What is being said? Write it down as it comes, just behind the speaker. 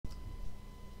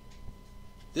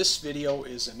This video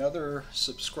is another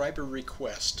subscriber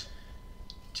request.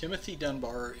 Timothy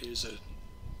Dunbar is a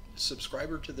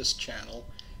subscriber to this channel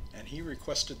and he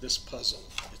requested this puzzle.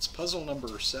 It's puzzle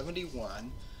number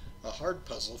 71, a hard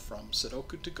puzzle from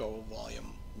Sudoku To Go,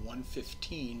 volume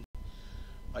 115,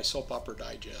 my Soap Opera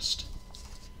Digest.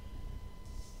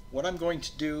 What I'm going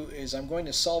to do is I'm going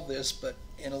to solve this, but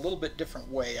in a little bit different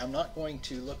way. I'm not going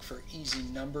to look for easy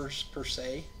numbers per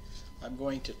se. I'm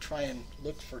going to try and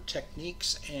look for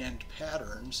techniques and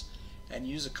patterns and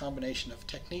use a combination of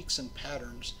techniques and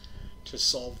patterns to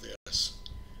solve this.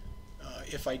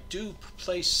 If I do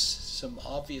place some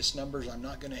obvious numbers, I'm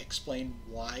not going to explain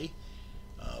why.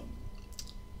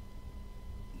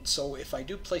 So if I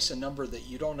do place a number that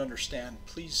you don't understand,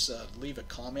 please leave a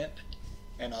comment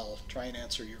and I'll try and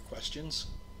answer your questions.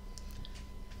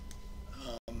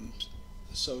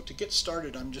 So to get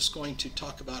started, I'm just going to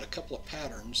talk about a couple of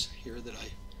patterns here that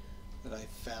I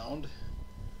found.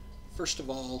 First of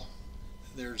all,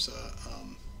 there's a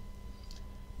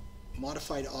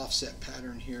modified offset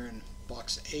pattern here in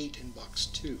box 8 and box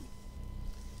 2.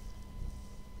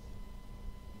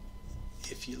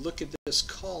 If you look at this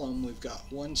column, we've got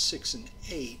 1, 6, and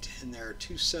 8, and there are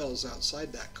two cells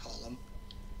outside that column.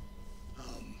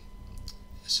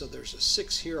 So there's a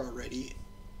 6 here already,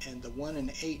 and the 1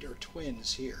 and 8 are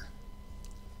twins here.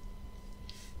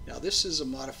 Now this is a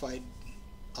modified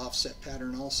offset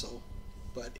pattern also,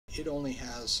 but it only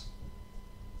has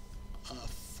a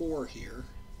 4 here.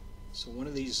 So one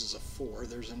of these is a 4.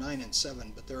 There's a 9 and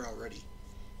 7, but they're already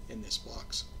in this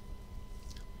box.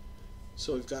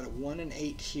 So we've got a 1 and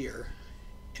 8 here,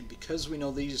 and because we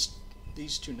know these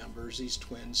two numbers, these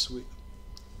twins,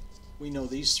 we know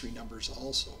these three numbers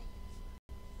also.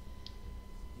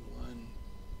 1,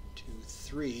 2,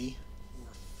 3,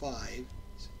 4, 5,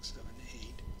 6, 7,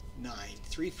 8, 9.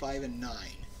 3, 5, and 9.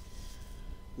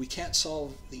 We can't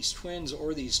solve these twins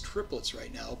or these triplets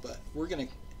right now, but we're going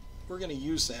to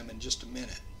use them in just a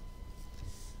minute.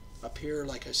 Up here,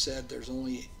 like I said, there's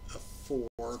only a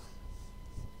 4,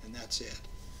 and that's it.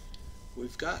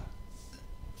 We've got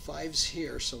 5s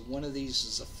here, so one of these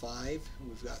is a 5. And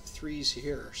we've got 3s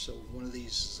here, so one of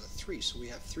these is a 3. So we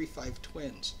have 3, 5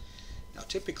 twins. Now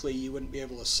typically you wouldn't be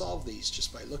able to solve these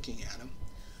just by looking at them,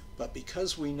 but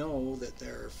because we know that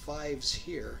there are 5s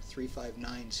here, 3, 5,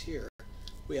 9s here,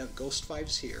 we have ghost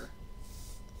 5s here,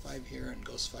 5 here, and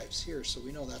ghost 5s here, so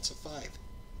we know that's a 5.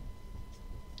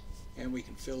 And we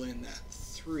can fill in that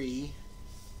 3,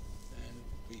 and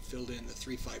we filled in the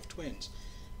 3, 5 twins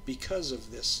because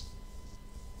of this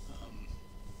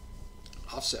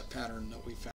offset pattern that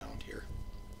we found here.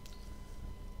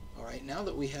 Alright, now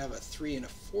that we have a 3 and a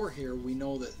 4 here, we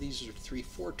know that these are 3,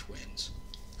 4 twins.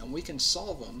 And we can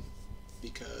solve them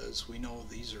because we know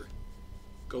these are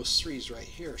ghost 3s right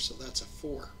here, so that's a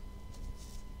 4.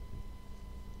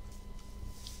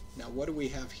 Now what do we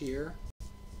have here?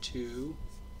 2,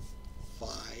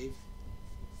 5,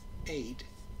 8,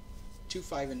 2,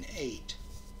 5, and 8.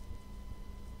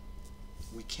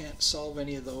 We can't solve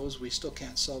any of those. We still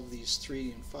can't solve these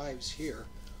 3 and 5s here.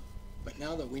 But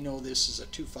now that we know this is a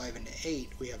 2, 5, and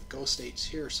 8, we have ghost 8s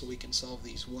here, so we can solve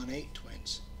these 1, 8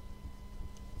 twins.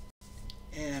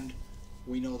 And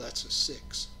we know that's a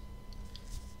 6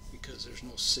 because there's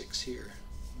no 6 here.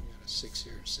 We got a 6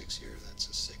 here and 6 here. That's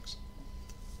a 6.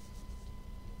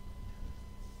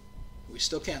 We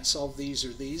still can't solve these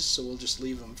or these, so we'll just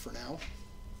leave them for now.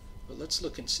 But let's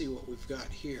look and see what we've got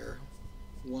here.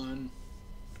 1,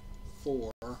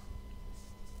 4,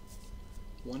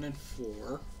 1 and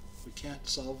 4. We can't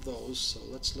solve those, so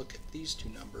let's look at these two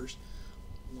numbers.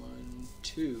 1,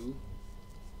 2,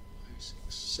 5, 6,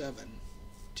 7.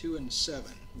 2 and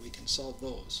 7. We can solve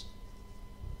those.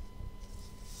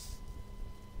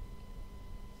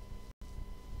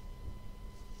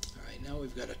 Alright, now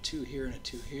we've got a 2 here and a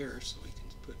 2 here, so we can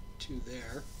put 2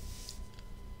 there.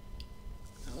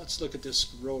 Now let's look at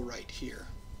this row right here.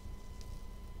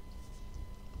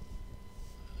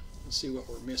 Let's see what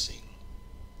we're missing.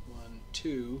 1,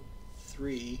 2,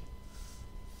 3,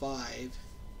 5,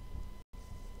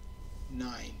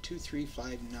 9. 2, 3,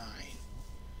 5, 9.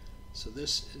 So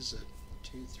this is a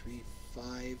 2, 3,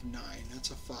 5, 9.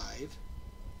 That's a 5.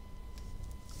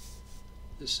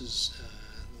 This is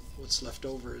what's left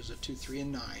over is a 2, 3,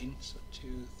 and 9. So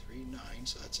 2, 3, 9.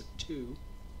 So that's a 2.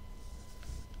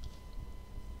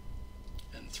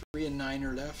 And 3 and 9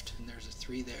 are left, and there's a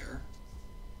 3 there.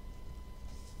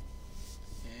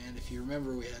 And if you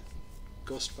remember, we had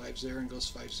ghost 5s there and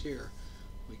ghost 5s here.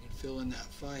 We can fill in that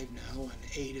 5 now, and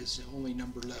 8 is the only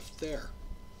number left there.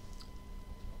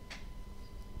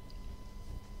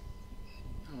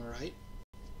 Alright,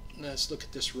 let's look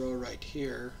at this row right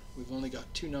here. We've only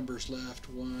got two numbers left,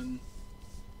 1,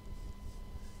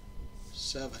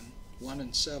 7, 1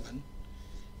 and 7.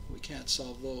 We can't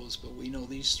solve those, but we know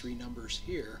these three numbers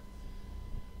here.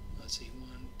 Let's see,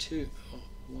 1, 2,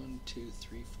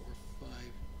 3, 4, 5,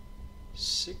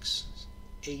 6,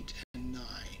 8, and 9.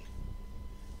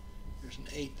 There's an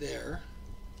 8 there.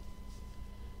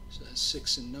 So that's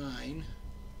 6 and 9.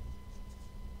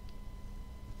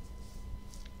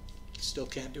 Still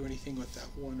can't do anything with that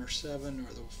 1 or 7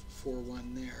 or the 4,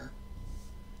 1 there.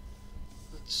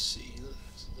 Let's see,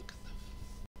 let's look at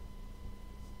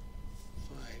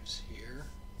the 5s here.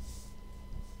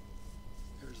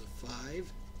 There's a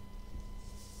 5.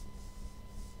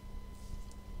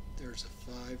 There's a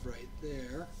 5 right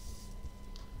there.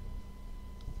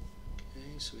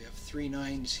 Okay, so we have 3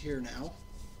 9s here now.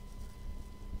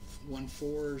 1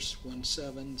 4s, 1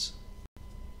 7s.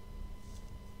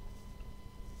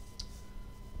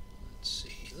 Let's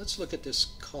see, let's look at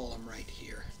this column right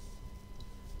here.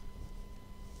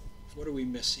 What are we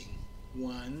missing?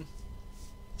 1,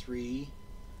 3,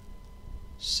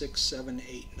 6, 7,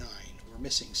 8, 9. We're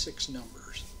missing 6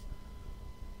 numbers.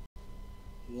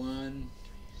 1,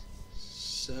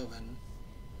 7.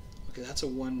 Okay, that's a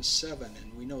 1 7,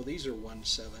 and we know these are 1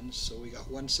 7s, so we got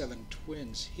 1 7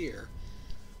 twins here.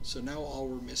 So now all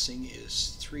we're missing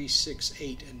is 3, 6,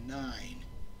 8, and 9.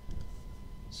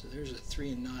 So there's a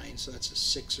 3 and 9, so that's a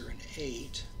 6 or an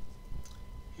 8.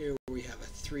 Here we have a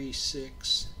 3,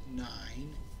 6, 9,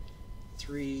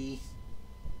 3,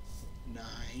 9,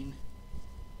 and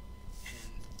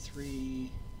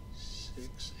 3,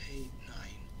 6, 8, 9,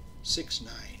 6,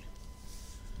 9.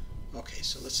 Okay,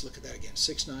 so let's look at that again.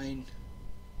 6, 9,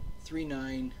 3,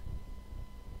 9,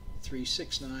 3,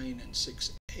 6, 9, and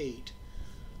 6, 8.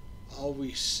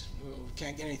 We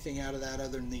can't get anything out of that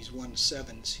other than these 1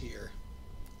 7s here.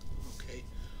 Okay,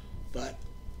 but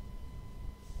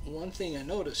one thing I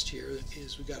noticed here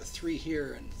is we got a 3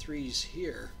 here and 3s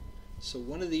here. So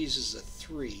one of these is a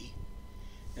 3,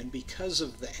 and because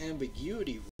of the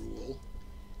ambiguity rule,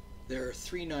 there are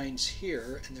 3 9s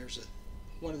here, and there's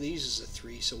one of these is a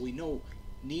 3. So we know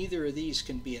neither of these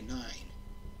can be a 9.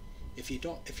 If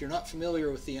you're not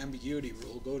familiar with the ambiguity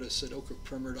rule, go to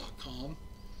sudokuprimer.com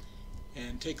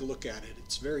and take a look at it.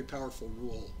 It's a very powerful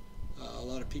rule. A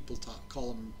lot of people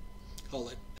call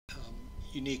it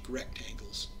unique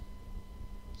rectangles.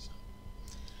 So,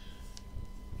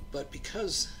 but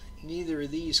because neither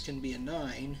of these can be a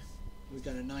 9, we've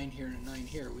got a 9 here and a 9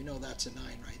 here. We know that's a 9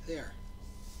 right there.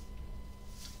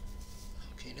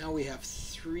 Okay, now we have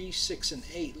 3, 6, and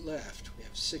 8 left. We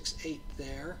have 6, 8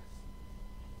 there.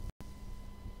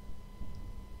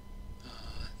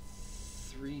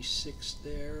 3, 6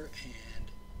 there,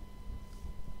 and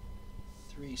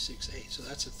 3, 6, 8. So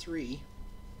that's a 3.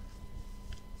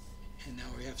 And now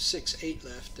we have 6, 8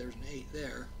 left. There's an 8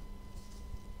 there.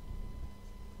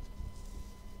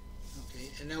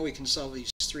 Okay, and now we can solve these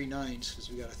 3 9s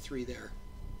because we got a 3 there.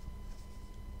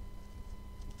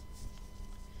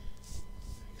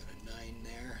 We got a 9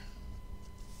 there.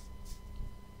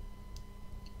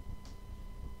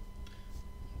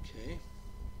 Okay.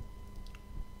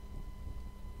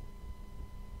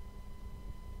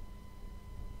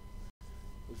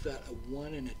 We've got a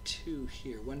 1 and a 2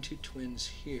 here, 1, 2 twins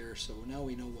here, so now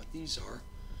we know what these are. 1,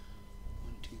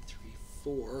 2, 3,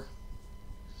 4,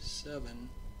 7,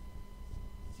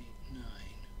 8, 9,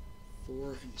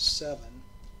 4 and 7.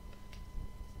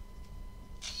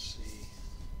 Let's see.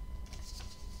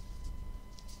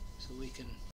 So we can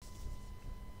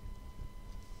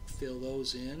fill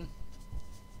those in.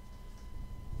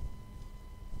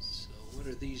 So what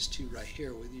are these two right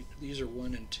here? Well, these are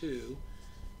 1 and 2.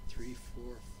 3,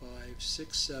 4, 5,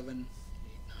 6, 7, 8,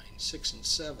 9, 6 and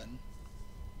 7.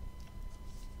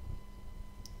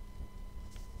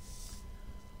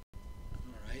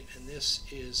 Alright, and this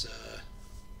is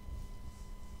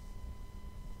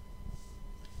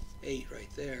 8 right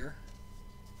there.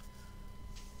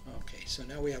 Okay, so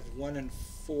now we have 1 and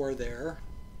 4 there.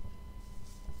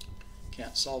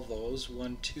 Can't solve those.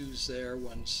 1 2's there,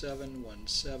 1 7, 1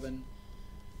 7.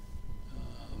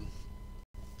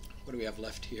 What do we have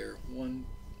left here? 1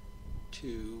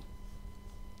 2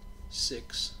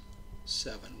 6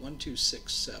 7. 1 2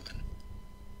 6 7.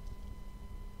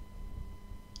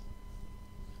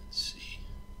 Let's see.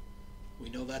 We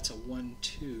know that's a 1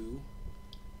 2.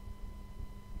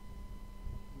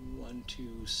 1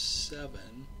 2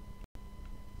 7.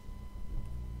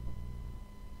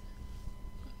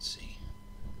 Let's see.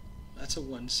 That's a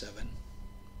 1 7.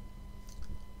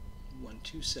 1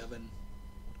 2 7.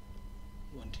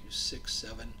 1 2 6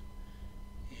 7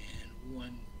 and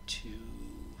 1 2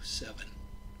 7.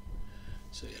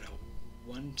 So you got a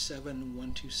 1 7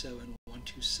 1 2 7 1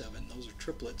 2 7. Those are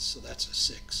triplets, so that's a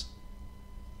 6.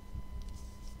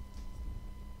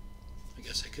 I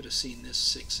guess I could have seen this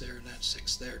 6 there and that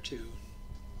 6 there too.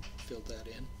 Filled that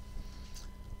in.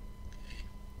 Okay.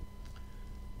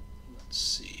 Let's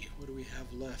see. What do we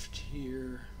have left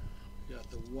here? We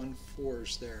got the 1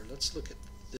 4s there. Let's look at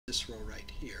this row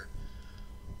right here.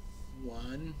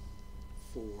 1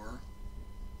 4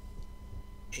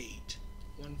 8.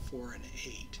 1 4 and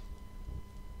 8.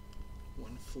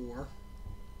 1 4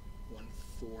 1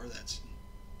 4. That's an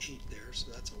 8 there,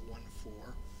 so that's a 1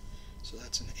 4. So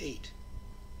that's an 8.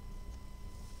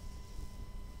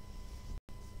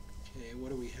 Okay, what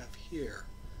do we have here?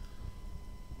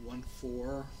 1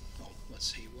 4. Oh,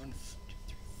 let's see. 1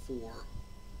 2 3 4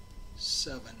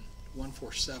 7. 1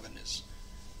 4 7 is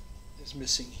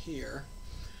missing here.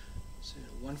 So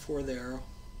 1 4 there.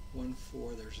 1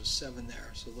 4. There's a 7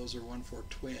 there. So those are 1 4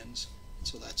 twins.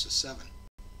 So that's a 7.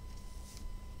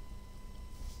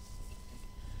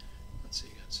 Let's see.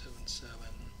 You got 7 7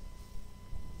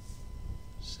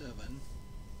 7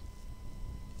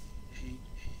 8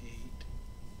 8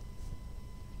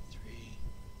 3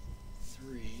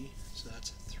 3. So that's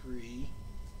a 3.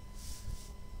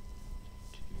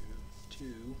 2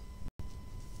 2.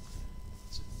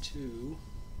 It's a 2.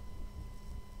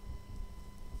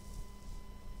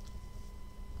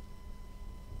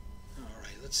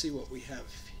 Let's see what we have.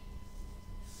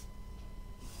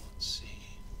 Let's see.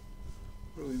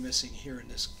 What are we missing here in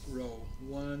this row?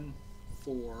 1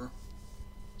 4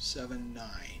 7 9.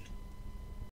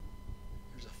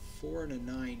 There's a 4 and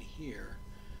a 9 here.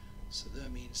 So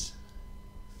that means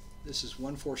this is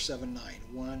 1 4 7 9.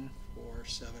 1 4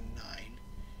 7 9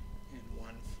 and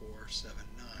 1 4 7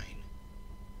 9.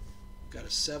 We've got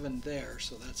a 7 there,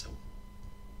 so that's a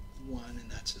 1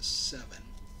 and that's a 7.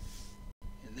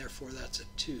 And therefore that's a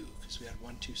 2 because we had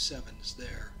 1 2 7s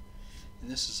there. And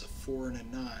this is a 4 and a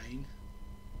 9.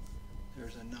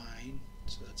 There's a 9,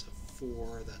 so that's a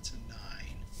 4, that's a 9.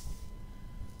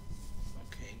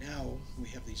 Okay, now we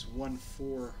have these 1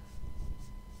 4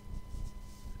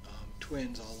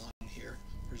 twins all along here.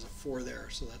 There's a 4 there,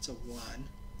 so that's a 1.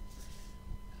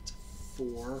 That's a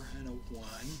 4 and a 1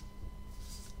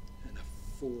 and a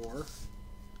 4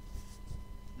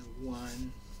 and a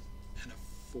 1 and a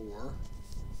 4.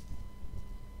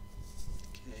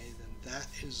 Okay, then that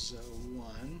is a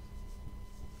 1.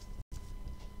 2 3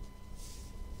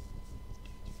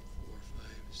 4 5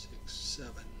 6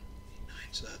 7 8 9.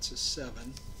 So that's a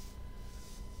 7.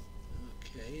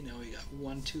 Okay, now we got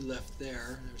 1 2 left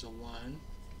there. There's a 1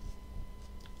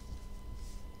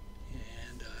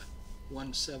 and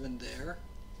 1 7 there,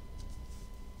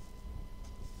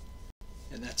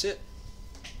 and that's it.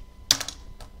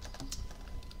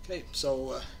 Okay,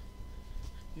 so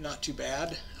not too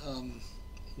bad.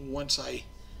 Once I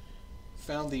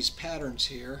found these patterns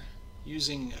here,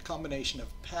 using a combination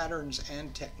of patterns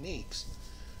and techniques,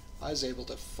 I was able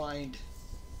to find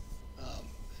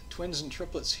twins and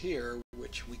triplets here,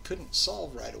 which we couldn't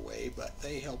solve right away, but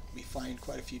they helped me find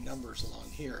quite a few numbers along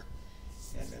here,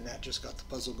 and then that just got the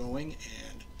puzzle going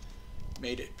and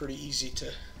made it pretty easy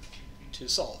to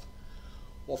solve.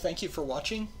 Well, thank you for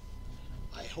watching.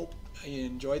 I hope you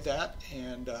enjoyed that,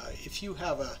 and if you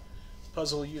have a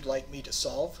puzzle you'd like me to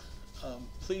solve,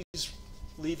 please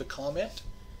leave a comment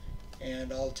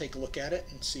and I'll take a look at it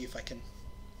and see if I can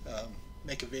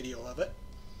make a video of it.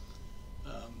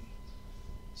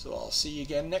 So I'll see you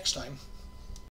again next time.